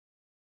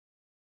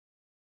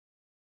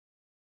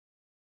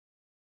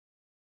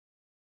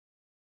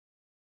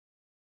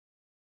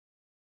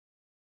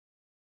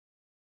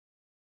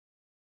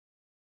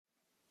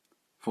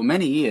For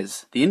many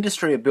years, the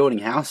industry of building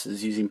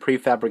houses using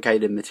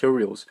prefabricated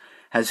materials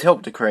has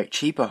helped to create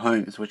cheaper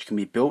homes which can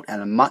be built at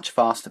a much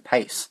faster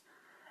pace.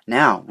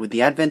 Now, with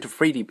the advent of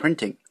 3D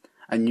printing,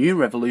 a new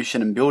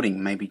revolution in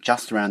building may be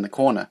just around the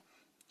corner.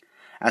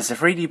 As the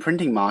 3D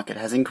printing market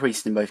has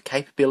increased in both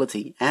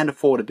capability and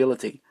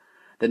affordability,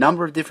 the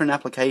number of different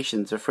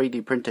applications a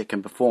 3D printer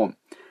can perform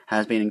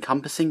has been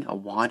encompassing a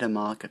wider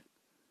market.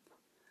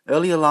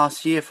 Earlier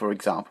last year, for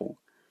example,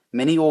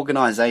 many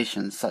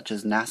organizations such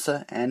as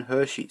NASA and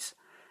Hershey's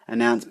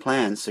announced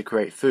plans to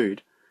create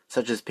food,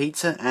 such as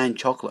pizza and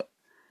chocolate,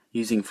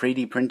 using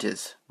 3D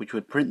printers which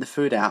would print the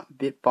food out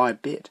bit by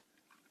bit.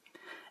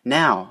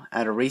 Now,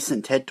 at a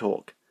recent TED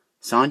Talk,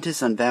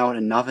 scientists unveiled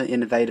another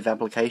innovative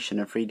application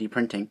of 3D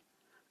printing,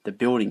 the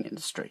building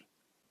industry.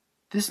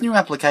 This new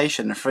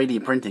application of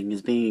 3D printing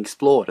is being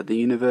explored at the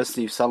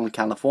University of Southern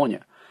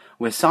California,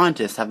 where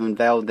scientists have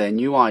unveiled their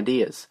new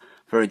ideas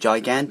for a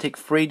gigantic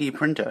 3D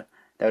printer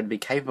that would be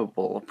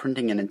capable of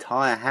printing an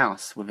entire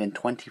house within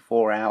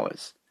 24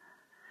 hours.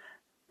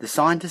 The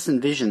scientists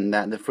envisioned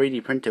that the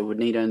 3D printer would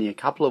need only a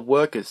couple of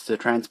workers to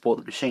transport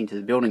the machine to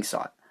the building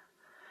site,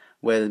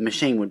 where the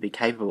machine would be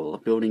capable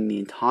of building the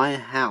entire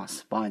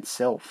house by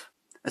itself.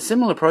 A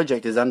similar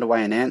project is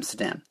underway in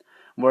Amsterdam,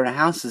 where a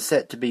house is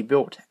set to be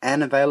built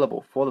and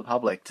available for the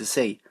public to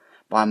see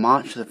by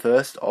March the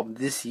 1st of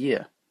this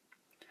year.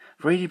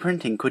 3D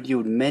printing could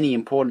yield many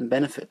important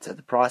benefits at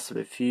the price of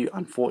a few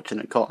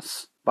unfortunate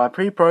costs. By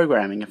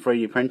pre-programming a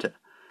 3D printer,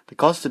 the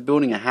cost of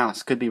building a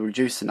house could be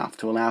reduced enough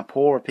to allow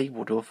poorer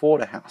people to afford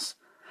a house.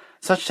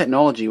 Such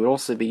technology would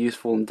also be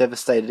useful in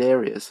devastated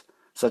areas,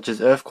 such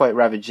as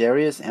earthquake-ravaged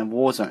areas and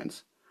war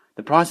zones.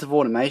 The price of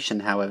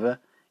automation, however,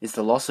 is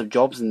the loss of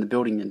jobs in the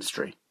building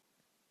industry.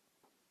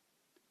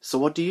 So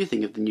what do you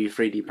think of the new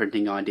 3D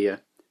printing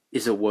idea?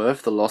 Is it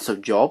worth the loss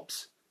of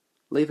jobs?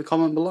 Leave a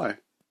comment below.